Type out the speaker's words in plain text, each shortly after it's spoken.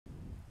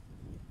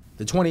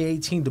The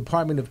 2018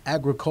 Department of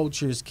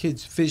Agriculture's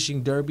Kids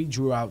Fishing Derby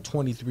drew out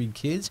 23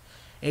 kids,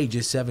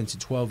 ages 7 to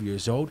 12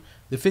 years old.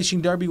 The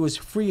Fishing Derby was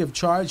free of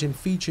charge and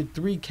featured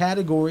 3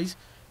 categories.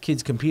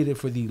 Kids competed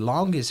for the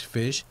longest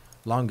fish,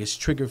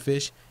 longest trigger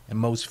fish, and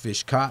most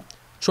fish caught.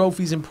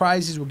 Trophies and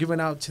prizes were given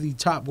out to the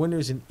top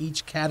winners in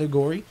each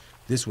category.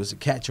 This was a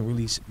catch and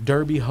release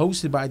derby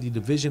hosted by the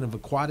Division of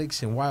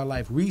Aquatics and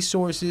Wildlife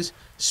Resources,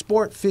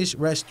 Sport Fish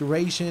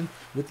Restoration,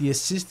 with the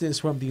assistance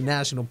from the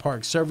National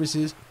Park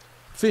Services.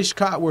 Fish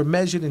caught were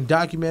measured and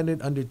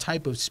documented under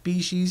type of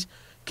species.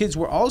 Kids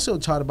were also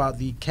taught about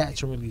the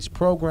catch and release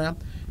program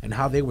and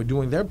how they were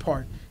doing their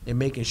part in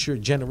making sure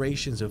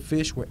generations of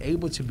fish were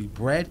able to be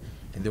bred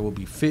and there will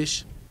be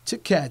fish to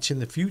catch in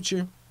the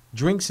future.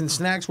 Drinks and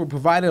snacks were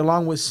provided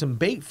along with some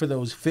bait for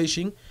those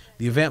fishing.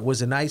 The event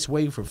was a nice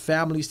way for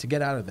families to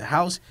get out of the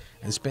house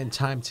and spend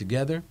time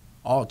together.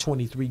 All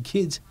 23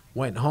 kids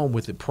went home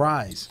with a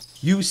prize.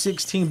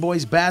 U16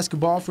 boys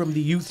basketball from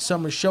the Youth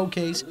Summer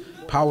Showcase,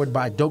 powered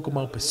by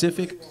Docomo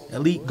Pacific,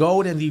 Elite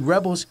Gold, and the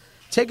Rebels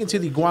taken to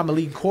the Guam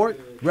Elite Court.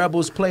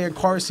 Rebels player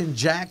Carson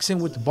Jackson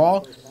with the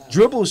ball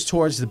dribbles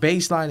towards the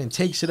baseline and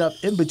takes it up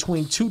in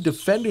between 2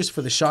 defenders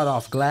for the shot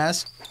off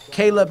glass.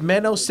 Caleb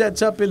Meno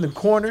sets up in the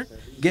corner,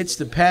 gets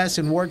the pass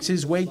and works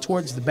his way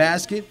towards the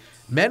basket.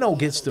 Meno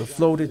gets the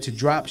floater to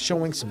drop,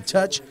 showing some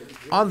touch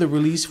on the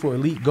release for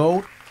Elite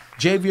Gold.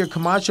 Javier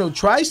Camacho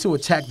tries to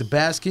attack the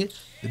basket.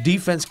 The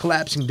defense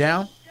collapsing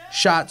down.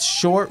 Shots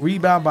short.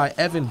 Rebound by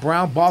Evan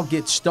Brown. Ball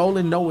gets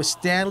stolen. Noah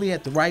Stanley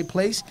at the right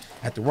place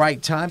at the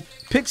right time.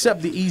 Picks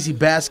up the easy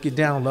basket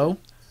down low.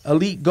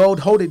 Elite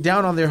Gold hold it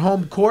down on their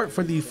home court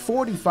for the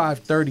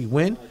 45-30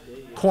 win.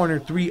 Corner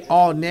 3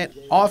 all net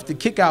off the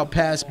kickout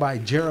pass by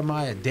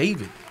Jeremiah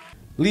David.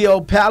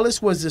 Leo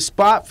Palace was the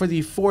spot for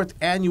the 4th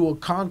annual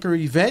Conquer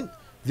event.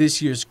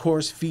 This year's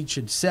course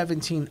featured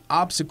 17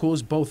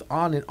 obstacles both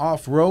on and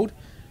off road.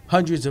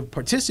 Hundreds of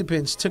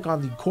participants took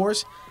on the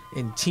course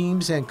in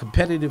teams and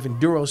competitive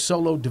enduro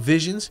solo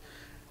divisions.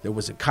 There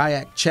was a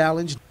kayak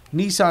challenge,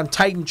 Nissan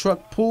Titan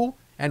truck pool,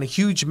 and a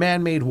huge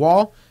man-made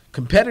wall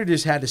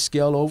competitors had to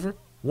scale over.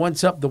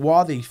 Once up the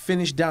wall, they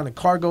finished down a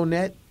cargo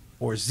net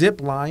or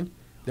zip line.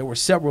 There were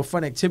several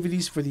fun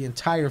activities for the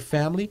entire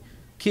family.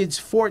 Kids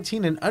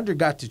 14 and under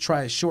got to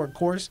try a short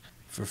course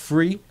for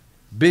free.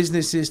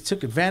 Businesses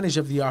took advantage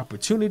of the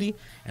opportunity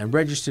and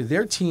registered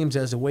their teams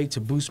as a way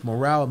to boost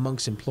morale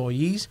amongst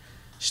employees.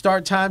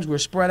 Start times were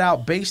spread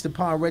out based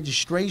upon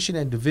registration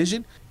and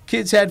division.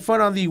 Kids had fun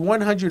on the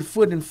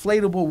 100-foot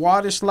inflatable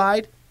water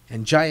slide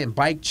and giant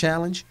bike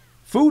challenge.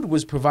 Food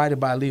was provided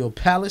by Leo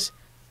Palace,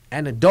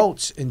 and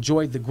adults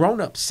enjoyed the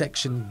grown-up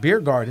section beer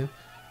garden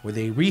where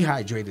they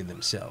rehydrated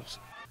themselves.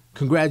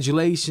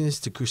 Congratulations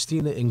to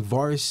Christina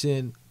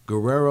Ingvarson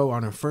Guerrero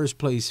on her first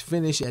place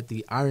finish at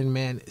the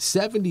Ironman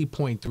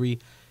 70.3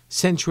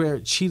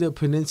 Centrair Cheetah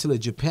Peninsula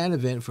Japan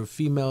event for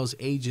females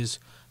ages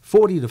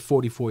 40 to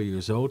 44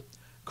 years old.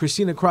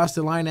 Christina crossed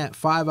the line at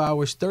 5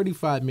 hours,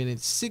 35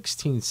 minutes,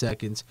 16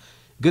 seconds,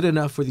 good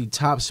enough for the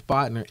top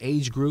spot in her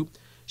age group.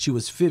 She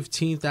was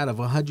 15th out of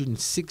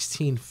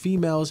 116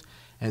 females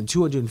and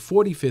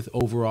 245th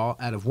overall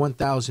out of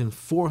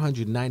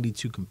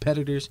 1,492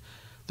 competitors.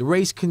 The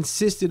race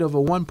consisted of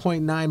a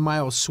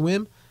 1.9-mile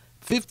swim,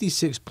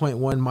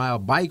 56.1-mile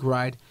bike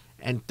ride,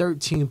 and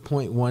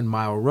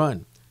 13.1-mile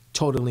run,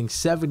 totaling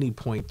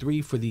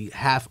 70.3 for the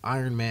half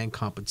Ironman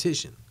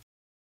competition.